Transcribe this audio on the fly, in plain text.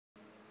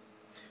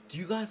Do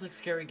you guys like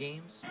scary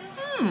games?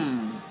 Do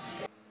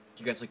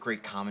you guys like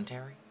great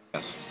commentary?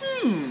 Yes.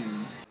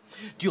 Do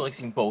you like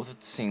seeing both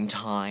at the same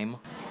time?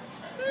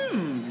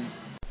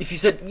 If you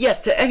said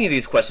yes to any of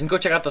these questions, go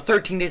check out the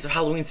 13 Days of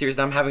Halloween series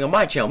that I'm having on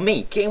my channel,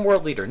 me, Game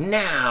World Leader,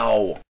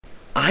 now!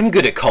 I'm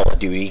good at Call of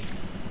Duty.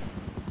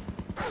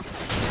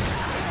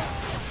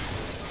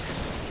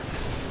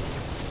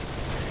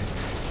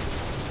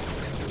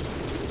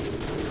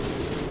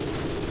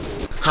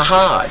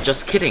 Haha,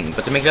 just kidding,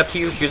 but to make it up to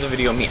you, here's a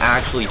video of me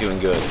actually doing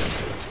good.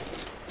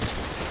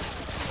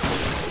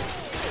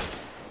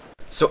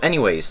 So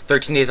anyways,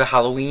 13 Days of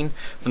Halloween,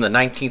 from the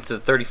 19th to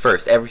the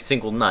 31st, every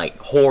single night,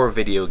 horror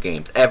video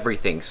games,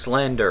 everything,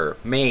 Slender,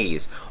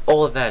 Maze,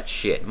 all of that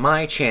shit.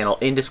 My channel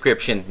in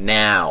description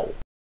now.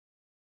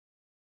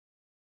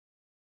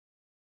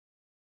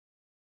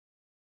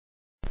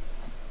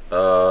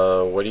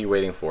 What are you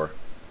waiting for?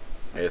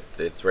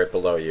 It's right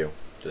below you.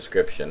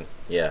 Description.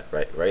 Yeah,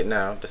 right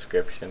now,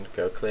 description.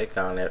 Go click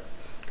on it.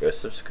 Go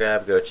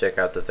subscribe. Go check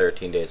out the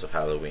 13 Days of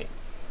Halloween.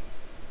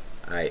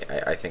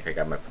 I think I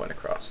got my point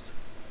across.